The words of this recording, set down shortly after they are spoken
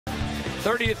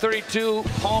30-32,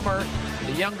 Palmer,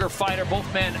 the younger fighter,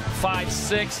 both men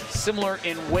 5'6", similar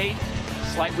in weight.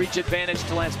 Slight reach advantage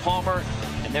to Lance Palmer.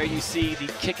 And there you see the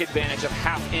kick advantage of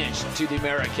 ½ inch to the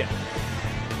American.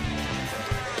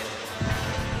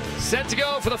 Set to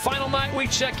go for the final night. We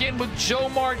check in with Joe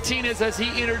Martinez as he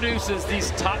introduces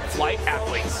these top flight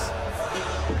athletes.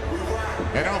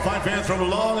 And now, fight fans from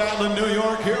Long Island, New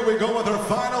York, here we go with our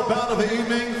final bout of the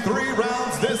evening. 3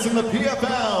 rounds, this in the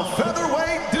PFL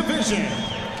Featherweight Division.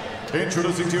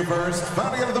 Introducing to you first,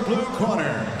 fighting out of the blue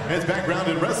corner, his background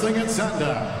in wrestling and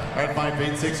Sanda. At 5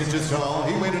 feet 6 inches tall,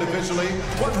 he weighed officially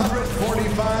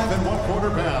 145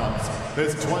 1/4 pounds.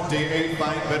 This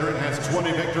 28-fight veteran has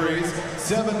 20 victories,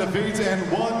 7 defeats, and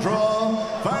 1 draw.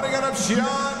 Fighting out of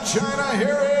Xi'an, China,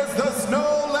 here is the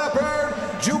Snow Leopard,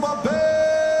 Jumabieke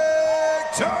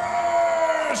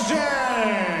Tuerxun.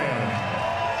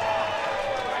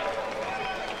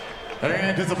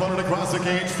 And his opponent across the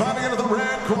cage, fighting out of the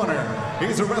red corner.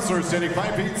 He's a wrestler standing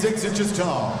 5 feet 6 inches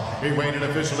tall. He weighed in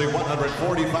officially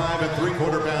 145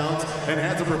 3/4 pounds and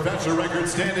has a professional record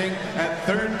standing at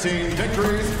 13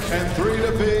 victories and 3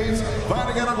 defeats.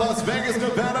 Fighting out of Las Vegas,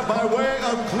 Nevada by way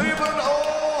of Cleveland,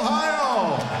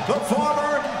 Ohio. The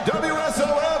former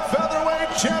WSOF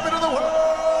Featherweight Champion of the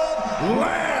World,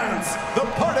 Lance the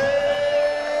Party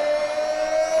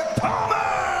Palmer.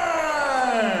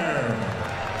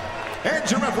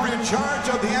 And your referee in charge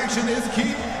of the action is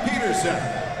Keith Peterson.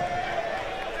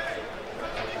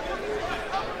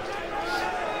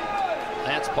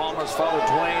 Lance Palmer's father,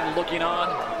 Dwayne, looking on.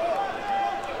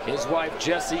 His wife,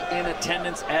 Jessie, in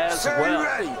attendance as well. Sir, you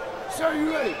ready? Sir,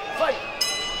 you ready? Fight!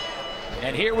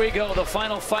 And here we go, the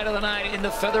final fight of the night in the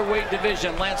featherweight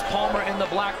division. Lance Palmer in the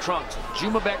black trunks,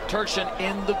 Jumabieke Tuerxun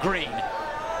in the green.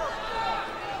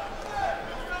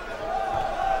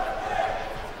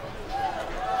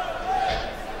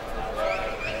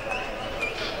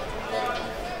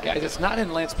 Guys, it's not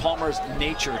in Lance Palmer's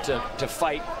nature to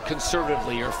fight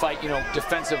conservatively or fight,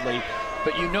 defensively.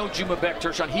 But Jumabieke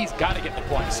Tuerxun, he's got to get the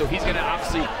points. So he's going to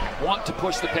obviously want to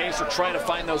push the pace or try to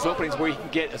find those openings where he can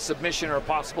get a submission or a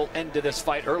possible end to this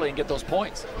fight early and get those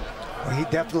points. Well, he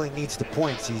definitely needs the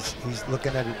points. He's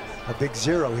looking at a big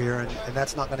 0 here, and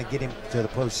that's not going to get him to the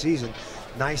postseason.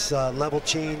 Nice level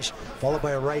change, followed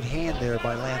by a right hand there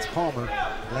by Lance Palmer.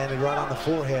 Landed right on the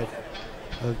forehead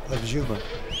of Juma.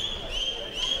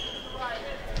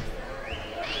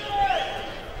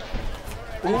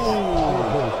 Ooh.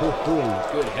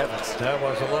 Good heavens. That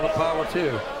was a lot of power,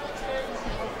 too.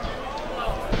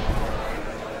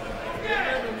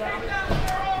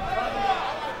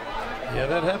 Yeah,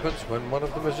 that happens when one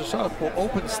of them is a southpaw.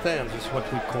 Open stance is what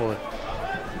we call it.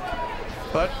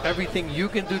 But everything you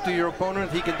can do to your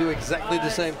opponent, he can do exactly the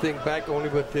same thing back, only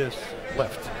with this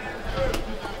left.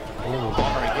 Ooh.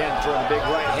 Palmer again throwing a big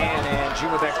right hand, and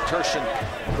Jumabieke Tuerxun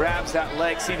grabs that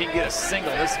leg, see if he can get a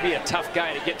single. This would be a tough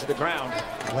guy to get to the ground.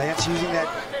 Lance using that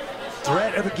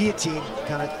threat of a guillotine,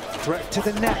 kind of threat to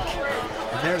the neck.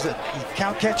 And there's a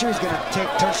cow catcher. He's going to take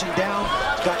Tuerxun down.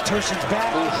 He's got Tuerxun's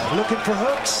back, looking for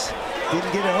hooks.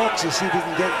 Didn't get a hook, so see if he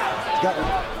can get. Got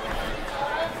one.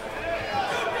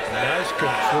 Nice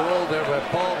control there by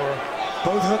Palmer.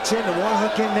 Both hooks in, and one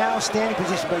hook in now. Standing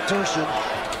position by Tuerxun.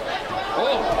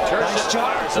 Oh, Tuerxun. Nice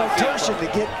job by Tuerxun to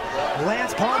get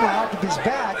Lance Palmer out of his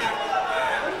back.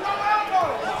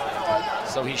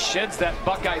 So he sheds that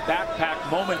Buckeye backpack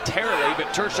momentarily,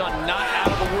 but Tuerxun not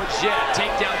out of the woods yet.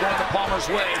 Takedown going to Palmer's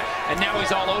way, and now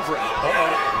he's all over it.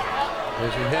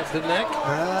 Does he have the neck? No.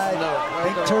 I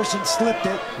think Tuerxun slipped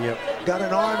it. Yep. Got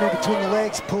an arm in between the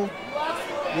legs, pulled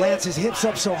Lance's hips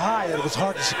up so high that it was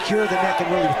hard to secure the neck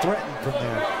and really threaten from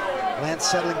there. Lance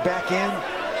settling back in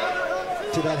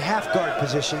to that half guard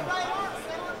position.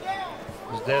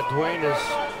 That Dwayne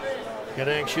is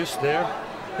getting anxious there.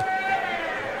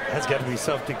 That's got to be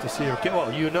something to see your kid.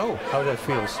 Well, you know how that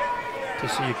feels to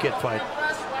see your kid fight.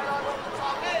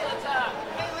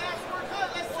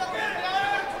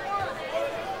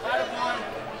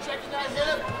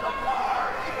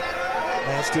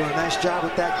 Lance doing a nice job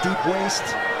with that deep waist,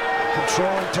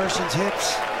 controlling Tuerxun's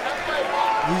hips,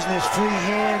 using his free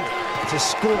hand to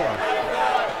score.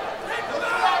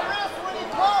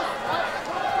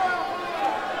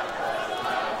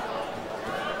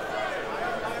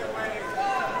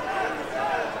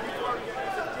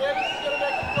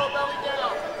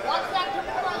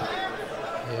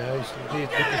 Yeah, he's indeed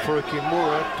looking for a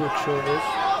Kimura, Tuerxun is.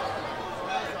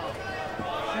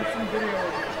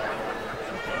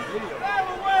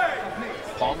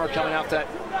 Palmer coming off that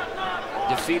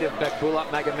defeat of Bekbulat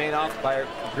Magomedov by a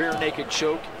rear naked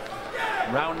choke.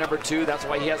 Round number 2, that's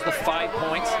why he has the 5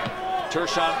 points.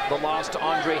 Tuerxun, the loss to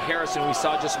Andre Harrison we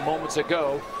saw just moments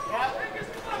ago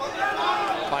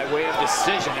by way of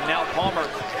decision. And now Palmer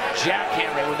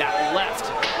jackhammering with that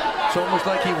left. It's almost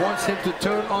like he wants him to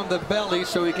turn on the belly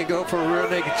so he can go for a rear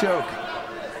naked choke.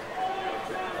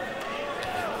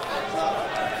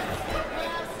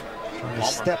 Trying to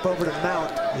step over to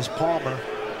mount is Palmer.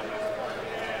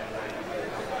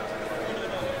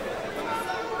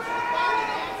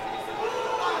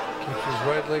 Keeps his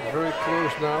right leg very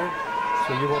close now,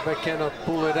 so Jumabieke cannot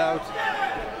pull it out.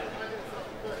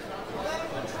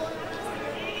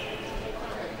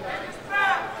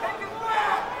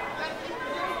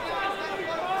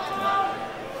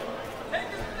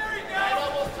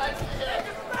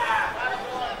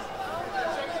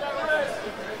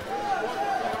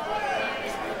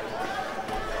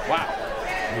 Wow,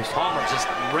 Palmer just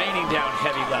raining down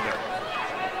heavy leather.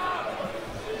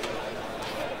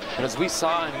 But as we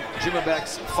saw in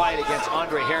Jumabieke's fight against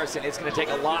Andre Harrison, it's going to take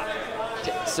a lot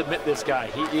to submit this guy.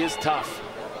 He is tough.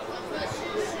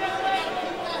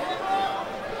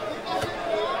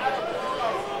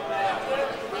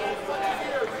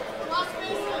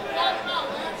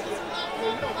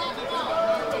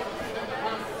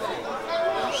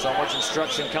 So much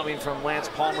instruction coming from Lance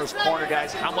Palmer's corner,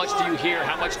 guys. How much do you hear?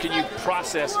 How much can you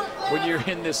process when you're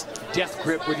in this death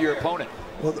grip with your opponent?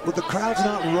 Well, the crowd's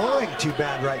not roaring too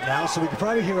bad right now, so we can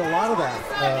probably hear a lot of that.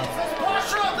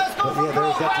 But yeah, there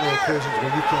are definitely occasions where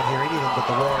you can't hear anything but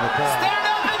the roar of the crowd. Stand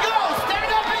up and go!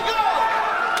 Stand up and go!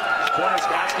 Corner's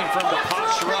asking for him to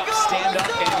posture up, stand up,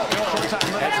 and go.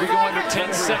 As we go under 10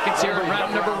 seconds here in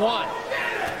round number 1.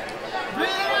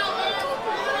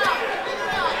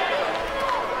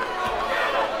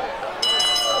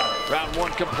 Round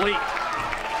 1 complete.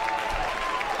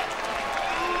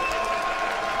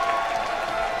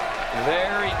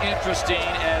 Very interesting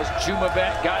as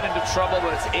Jumabieke got into trouble,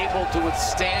 but is able to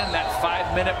withstand that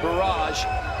 5-minute barrage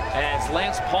as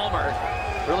Lance Palmer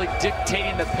really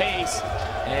dictating the pace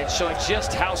and showing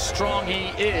just how strong he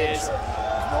is.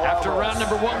 After round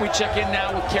number 1, we check in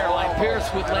now with Caroline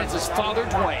Pierce with Lance's father,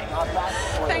 Dwayne.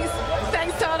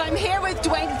 Thanks, Todd. I'm here with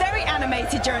Dwayne, very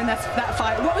animated during that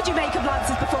fight. What would you make of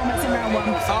Lance's performance in round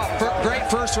 1? Great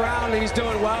first round. He's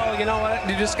doing well. You know what?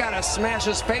 You just got to smash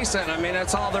his face in. I mean,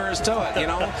 that's all there is to it, you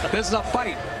know? This is a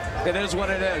fight. It is what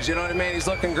it is. You know what I mean? He's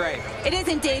looking great. It is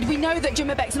indeed. We know that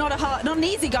Jumabieke's not an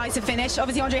easy guy to finish.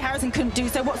 Obviously, Andre Harrison couldn't do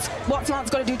so. What's Lance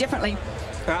got to do differently?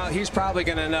 He's probably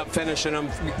going to end up finishing him.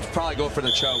 Probably go for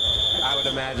the choke, I would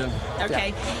imagine. Okay.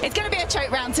 Yeah. It's going to be a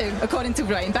choke round 2, according to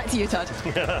Dwayne. Back to you, Todd.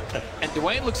 And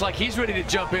Dwayne looks like he's ready to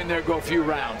jump in there and go a few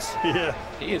rounds. Yeah.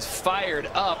 He is fired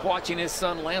up watching his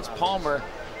son, Lance Palmer,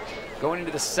 going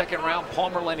into the second round.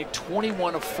 Palmer landing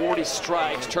 21 of 40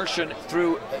 strikes. Tuerxun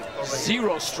threw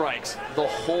 0 strikes the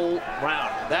whole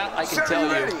round. That, I can tell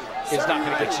you, is not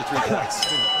going to get you 3 points.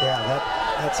 Yeah,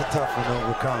 that's a tough one to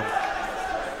overcome.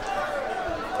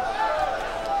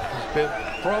 Been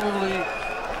probably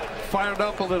fired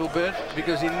up a little bit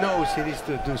because he knows he needs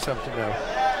to do something now.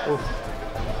 Oof.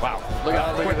 Wow, look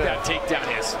how quick that takedown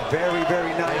is. Very,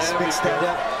 very nice. Mix that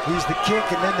up. Use the kick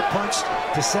and then the punch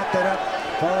to set that up.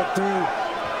 Follow through.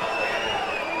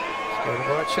 He's going to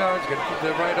watch out. He's going to keep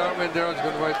the right arm in there. He's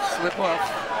going to slip off.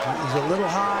 He's a little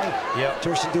high. Yep.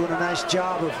 Tuerxun doing a nice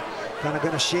job of kind of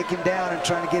going to shake him down and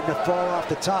trying to get him to fall off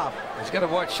the top. He's got to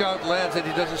watch out, Lance, that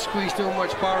he doesn't squeeze too much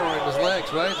power in his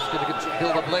legs, right? He's going to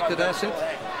build up lactic acid.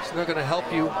 It's not going to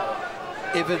help you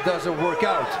if it doesn't work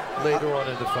out later on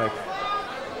in the fight.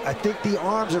 I think the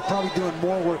arms are probably doing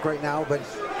more work right now, but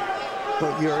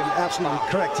you're absolutely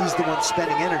correct. He's the one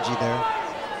spending energy there.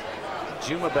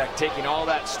 Jumabieke taking all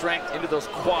that strength into those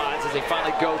quads as they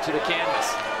finally go to the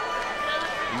canvas.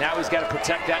 Now he's got to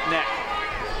protect that neck.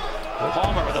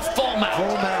 Palmer with a full mount.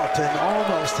 Full mount and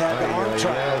almost had the arm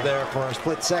triangle there for a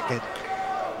split second.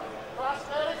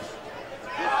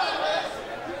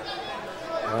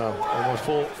 Wow, almost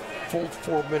full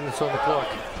 4 minutes on the clock.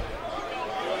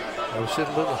 I was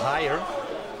sitting a little higher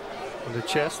on the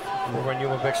chest for when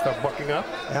Jumabieke start bucking up.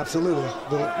 Absolutely.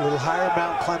 Little higher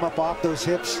mount, climb up off those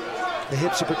hips. The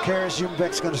hips are precarious.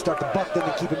 Jumabieke's going to start to buck them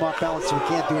and keep him off balance so he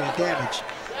can't do any damage.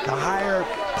 The higher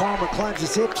Palmer climbs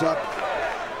his hips up,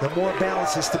 the more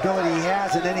balance and stability he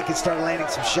has, and then he can start landing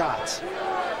some shots.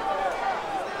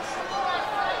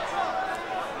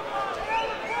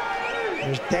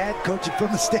 There's Dad coaching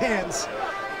from the stands.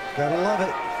 Gotta love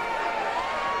it.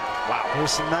 Wow.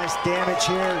 There's some nice damage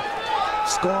here.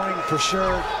 Scoring for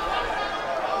sure.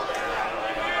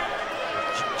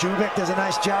 Jumabieke does a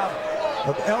nice job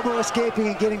of elbow escaping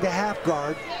and getting to half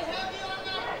guard.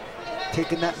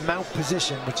 Taking that mount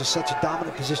position, which is such a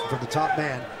dominant position for the top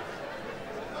man.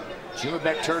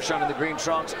 Jumabieke Tuerxun in the green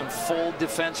trunks in full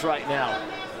defense right now.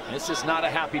 This is not a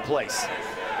happy place.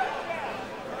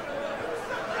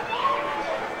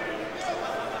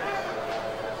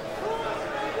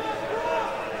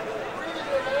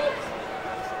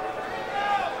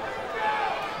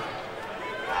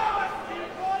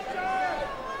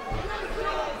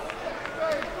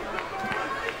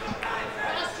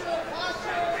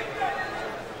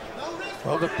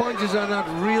 Well, the punches are not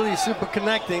really super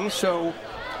connecting, so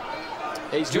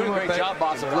he's doing a great job,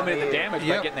 boss, of limiting the damage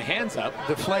by getting the hands up.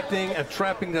 Deflecting and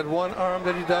trapping that one arm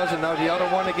that he does, and now the other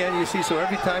one again, you see. So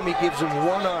every time he gives him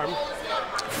one arm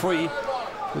free,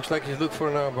 looks like he's looking for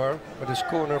an arm bar, but his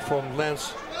corner from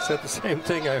Lance said the same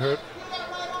thing, I heard.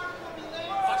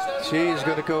 See, he's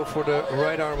going to go for the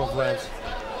right arm of Lance.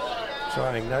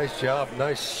 Trying, nice job,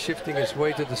 nice shifting his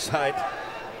way to the side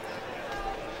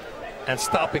and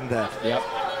stopping that. Yep.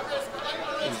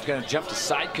 He's going to jump to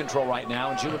side control right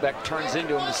now, and Jumabieke turns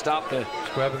into him to stop the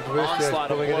onslaught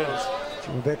of blows.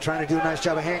 Jumabieke trying to do a nice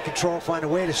job of hand control, find a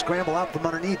way to scramble out from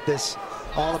underneath this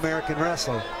All-American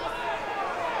wrestler.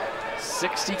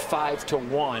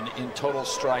 65-1 in total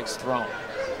strikes thrown.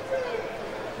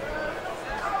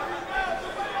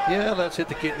 Yeah, let's hit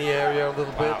the kidney area a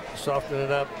little bit, soften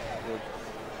it up.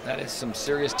 That is some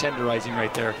serious tenderizing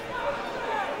right there.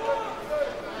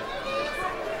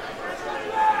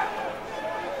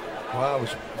 Wow, I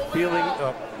was peeling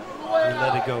up and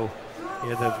let it go. He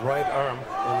had that right arm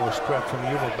almost grabbed from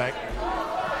Jumabieke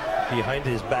behind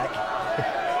his back.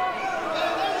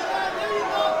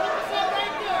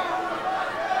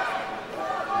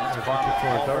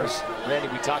 Randy,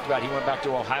 we talked about, he went back to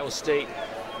Ohio State,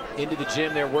 into the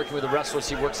gym there, working with the wrestlers.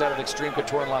 He works out at Extreme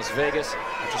Couture in Las Vegas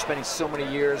after spending so many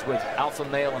years with Alpha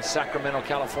Male in Sacramento,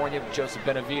 California, with Joseph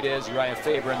Benavidez, Uriah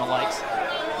Faber, and the likes.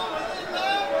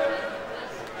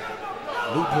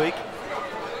 Ludwig.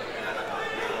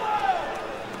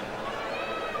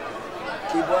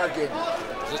 Keep working.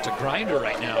 Just a grinder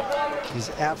right now. He's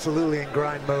absolutely in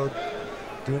grind mode,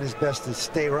 doing his best to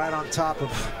stay right on top of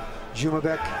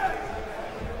Jumabieke.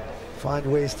 Find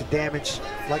ways to damage.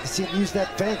 Like to see him use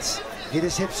that fence, get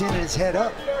his hips in and his head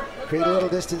up, create a little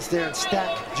distance there and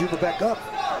stack Jumabieke up,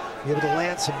 be able to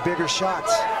land some bigger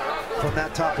shots from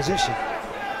that top position.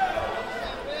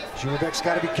 Jumabieke's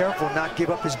got to be careful and not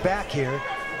give up his back here.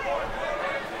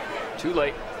 Too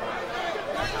late.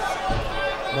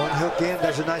 One hook in,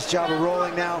 does a nice job of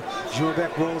rolling now.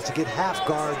 Jumabieke rolls to get half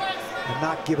guard and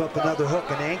not give up another hook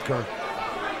and anchor.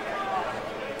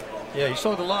 Yeah, you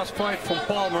saw the last fight from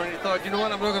Palmer and he thought, you know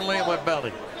what, I'm not going to lay on my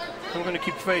belly. I'm going to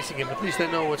keep facing him. At least I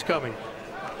know what's coming.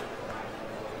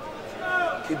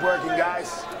 Keep working,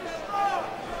 guys.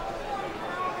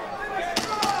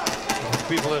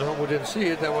 People at home who didn't see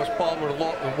it, that was Palmer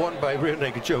won by rear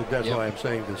naked choke. That's why I'm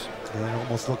saying this. Yeah, it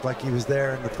almost looked like he was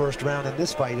there in the first round in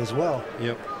this fight as well.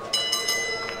 Yep.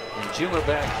 And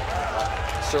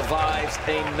Jumabieke survives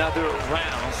another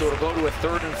round, so it'll go to a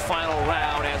third and final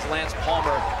round as Lance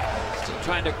Palmer still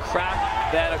trying to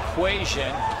crack that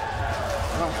equation.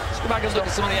 Let's go back and look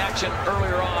at some of the action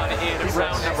earlier on in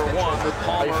round number 1 with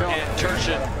Palmer and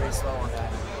Tuerxun.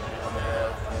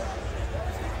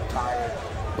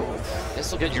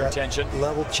 This will get your attention.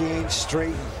 Level change,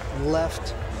 straight,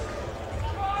 left.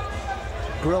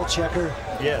 Grill checker.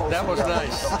 Yeah, that was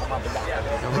nice.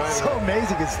 It's so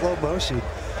amazing in slow motion.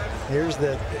 Here's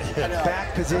the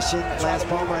back position Lance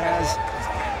Palmer has.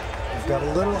 Got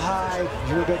a little high.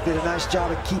 Jumabieke did a nice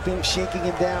job of shaking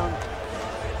him down.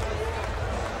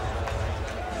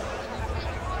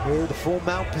 Here, the full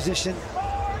mount position.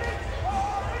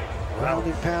 Ground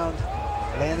and pound.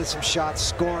 Landed some shots,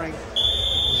 scoring.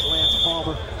 Lance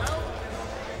Palmer.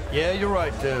 Yeah, you're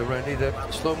right, Randy. The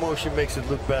slow motion makes it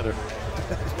look better.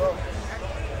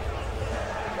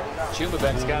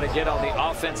 Jumabieke's got to get on the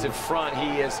offensive front.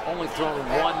 He has only thrown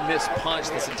one missed punch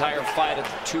this entire fight of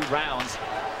the 2 rounds,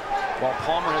 while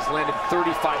Palmer has landed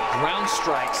 35 ground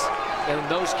strikes, and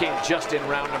those came just in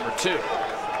round number 2.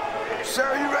 Sir,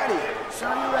 are you ready? Sir,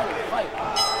 are you ready? Fight.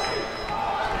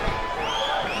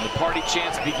 And the party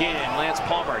chants begin. Lance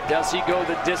Palmer, does he go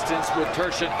the distance with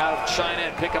Tuerxun out of China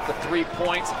and pick up the 3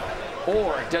 points?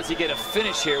 Or does he get a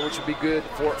finish here, which would be good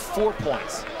for 4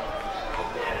 points?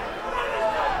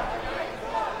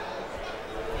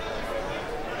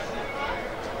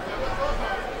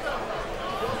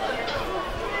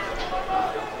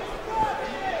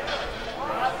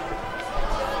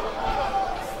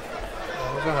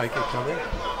 There's a high kick coming.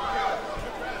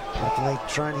 Definitely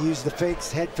trying to use the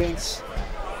fakes, head fakes.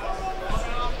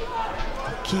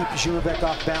 Keep Jumabieke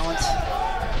off balance.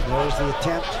 There's the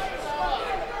attempt.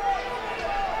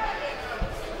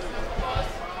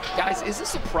 Guys, is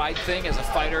this a pride thing as a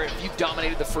fighter? If you've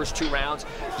dominated the first 2 rounds,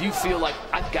 do you feel like,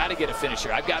 I've got to get a finish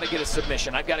here, I've got to get a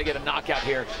submission, I've got to get a knockout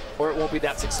here, or it won't be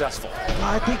that successful?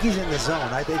 I think he's in the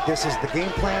zone. I think this is the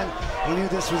game plan. He knew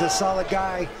this was a solid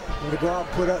guy. To go out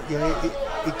and put up, you know,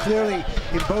 he clearly,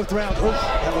 in both rounds,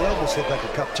 that would almost look like a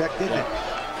cup check, didn't it?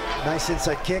 Nice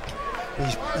inside kick.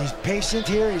 He's patient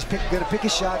here. He's going to pick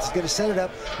his shots. He's going to set it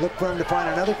up, look for him to find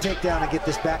another takedown and get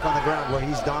this back on the ground where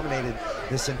he's dominated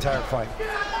this entire fight.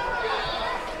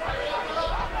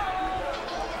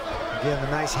 Again,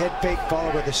 the nice head fake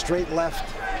followed with a straight left.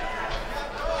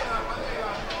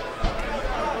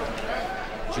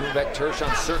 Jumabieke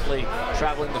Tuerxun certainly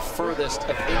traveling the furthest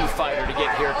of any fighter to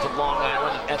get here to Long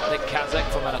Island, an ethnic Kazakh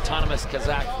from an autonomous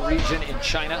Kazakh region in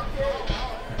China.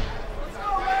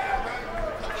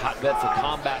 Hotbed for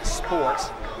combat sports.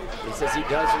 He says he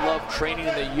does love training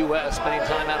in the U.S., spending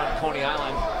time out on Coney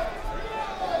Island.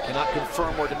 Cannot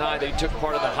confirm or deny that he took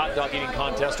part in the hot dog eating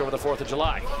contest over the 4th of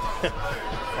July.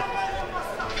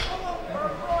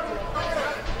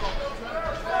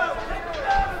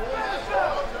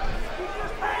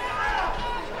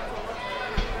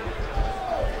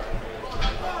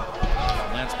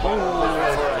 Lance Palmer.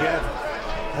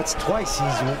 That's twice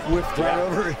he's whipped right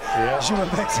over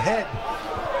Jumabek's head.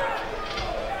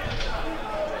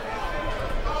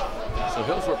 So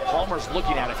here's where Palmer's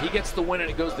looking at. If he gets the win and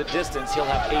it goes the distance, he'll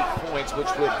have 8 points, which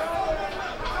would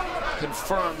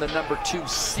confirm the number 2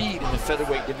 seed in the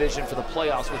featherweight division for the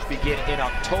playoffs, which begin in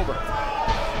October.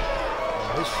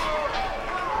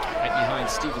 Right behind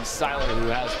Steven Seiler, who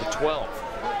has the 12.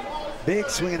 Big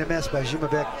swing and a miss by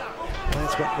Jumabieke.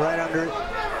 Lance went right under it.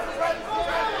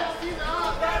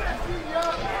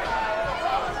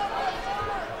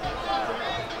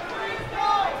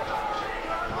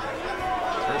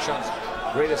 Tuerxun's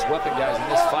greatest weapon, guys, in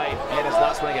this fight and his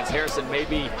last one against Harrison may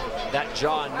be that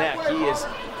jaw and neck. He is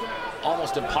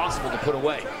almost impossible to put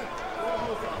away.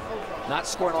 Not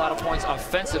scoring a lot of points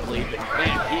offensively, but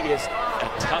man, he is a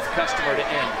tough customer to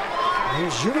end.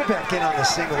 Here's Jumabieke in on the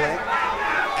single leg.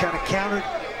 Kind of countered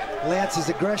Lance's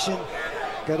aggression.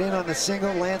 Got in on the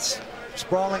single. Lance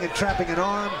sprawling and trapping an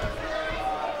arm.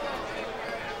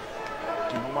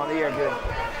 Keep him on the air, good.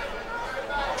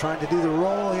 Trying to do the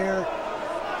roll here.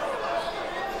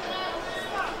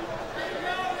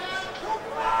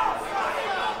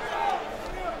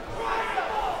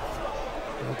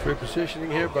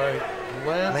 Repositioning here by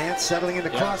Lance. Lance settling in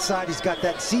the cross side. He's got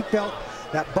that seatbelt,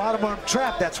 that bottom arm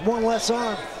trap. That's one less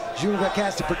arm. Jumabieke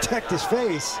has to protect his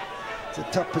face. It's a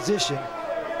tough position.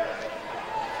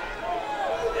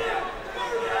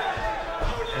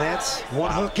 Lance,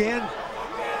 one hook in.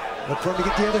 Look for him to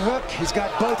get the other hook. He's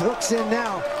got both hooks in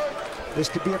now. This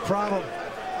could be a problem.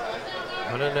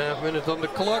 1.5 minutes on the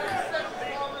clock.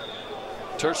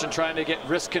 Tuerxun trying to get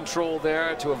wrist control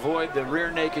there to avoid the rear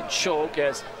naked choke,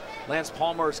 as Lance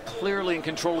Palmer is clearly in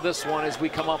control of this one as we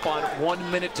come up on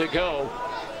 1 minute to go.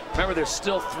 Remember, there's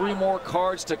still 3 more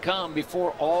cards to come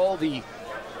before all the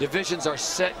divisions are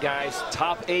set, guys.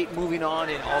 Top 8 moving on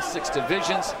in all 6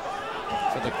 divisions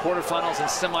for the quarterfinals and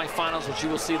semifinals, which you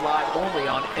will see live only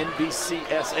on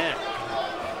NBCSN.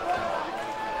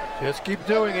 Just keep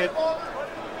doing it.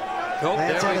 Oh,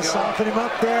 Lance had to soften him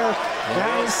up there.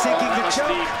 Now he's sinking the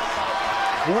choke.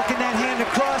 Working that hand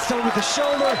across over the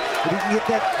shoulder. But he can get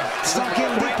that sunk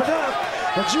in deep enough.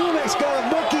 But Jumabek's got a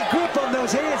monkey grip on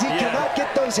those hands. He cannot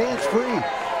get those hands free.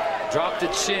 Dropped the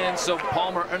chin, so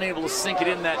Palmer unable to sink it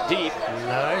in that deep.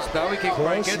 Nice. Now we can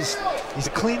break it. He's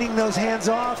cleaning those hands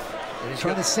off. He's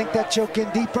trying to sink that choke in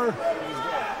deeper.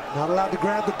 Not allowed to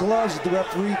grab the gloves. The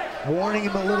referee warning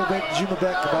him a little bit,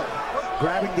 Jumabieke, about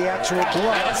grabbing the actual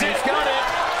glove. He's got it.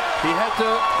 He had the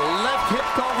left hip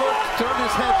cover, turned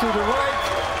his head to the right,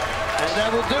 and that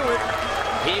will do it.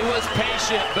 He was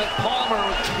patient, but Palmer,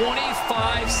 with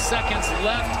 25 seconds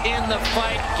left in the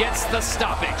fight, gets the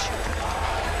stoppage.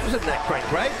 It was a neck crank,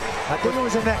 right? I think it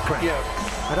was a neck crank. Yeah.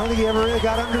 I don't think he ever really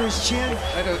got under his chin.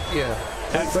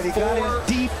 But he got in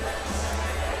deep.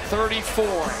 34,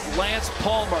 Lance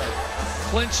Palmer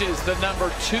clinches the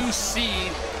number 2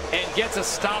 seed and gets a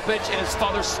stoppage, and his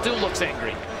father still looks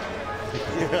angry.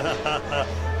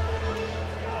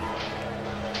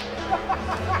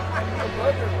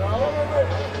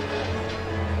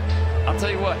 I'll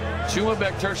tell you what,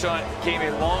 Jumabieke Tuerxun came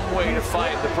a long way to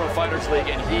fight the Pro Fighters League,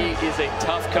 and he is a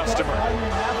tough customer.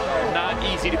 Not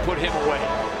easy to put him away.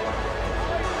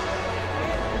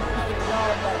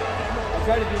 I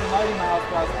tried to do the Mighty Mouse,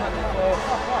 but I was cutting it close.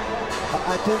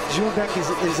 I think Jumabieke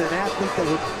is an athlete that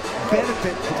would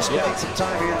benefit from spending some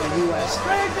time here in the U.S.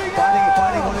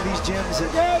 Finding one of these gyms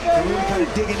and really kind of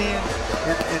digging in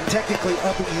and technically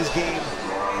upping his game.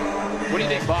 What do you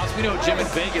think, boss? We know Jim in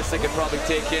Vegas, they could probably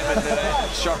take him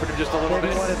and sharpen him just a little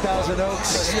bit. One at Thousand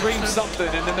Oaks. Extreme something,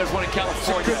 and then there's one in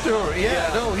California.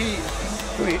 Yeah, no,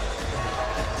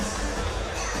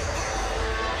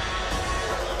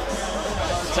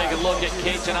 Take a look at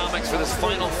Cageonomics for this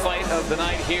final fight of the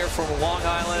night here from Long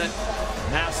Island,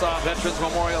 Nassau Veterans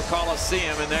Memorial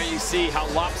Coliseum. And there you see how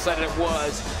lopsided it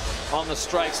was on the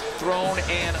strikes thrown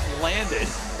and landed.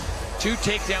 2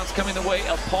 takedowns coming the way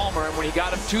of Palmer, and when he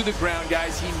got him to the ground,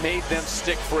 guys, he made them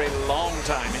stick for a long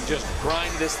time and just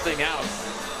grind this thing out.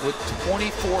 With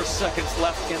 24 seconds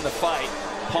left in the fight,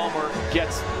 Palmer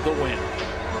gets the win.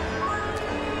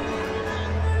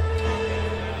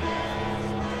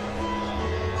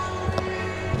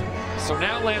 So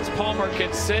now Lance Palmer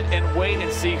can sit and wait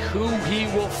and see who he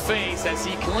will face as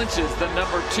he clinches the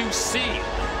number 2 seed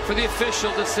for the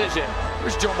official decision.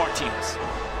 Here's Joe Martinez.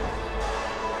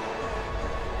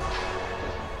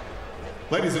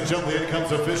 Ladies and gentlemen, it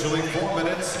comes officially 4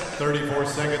 minutes, 34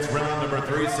 seconds, round number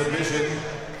 3 submission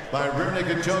by rear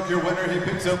naked choke. Your winner, he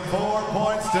picks up 4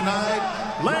 points tonight.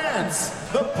 Lance,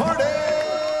 the party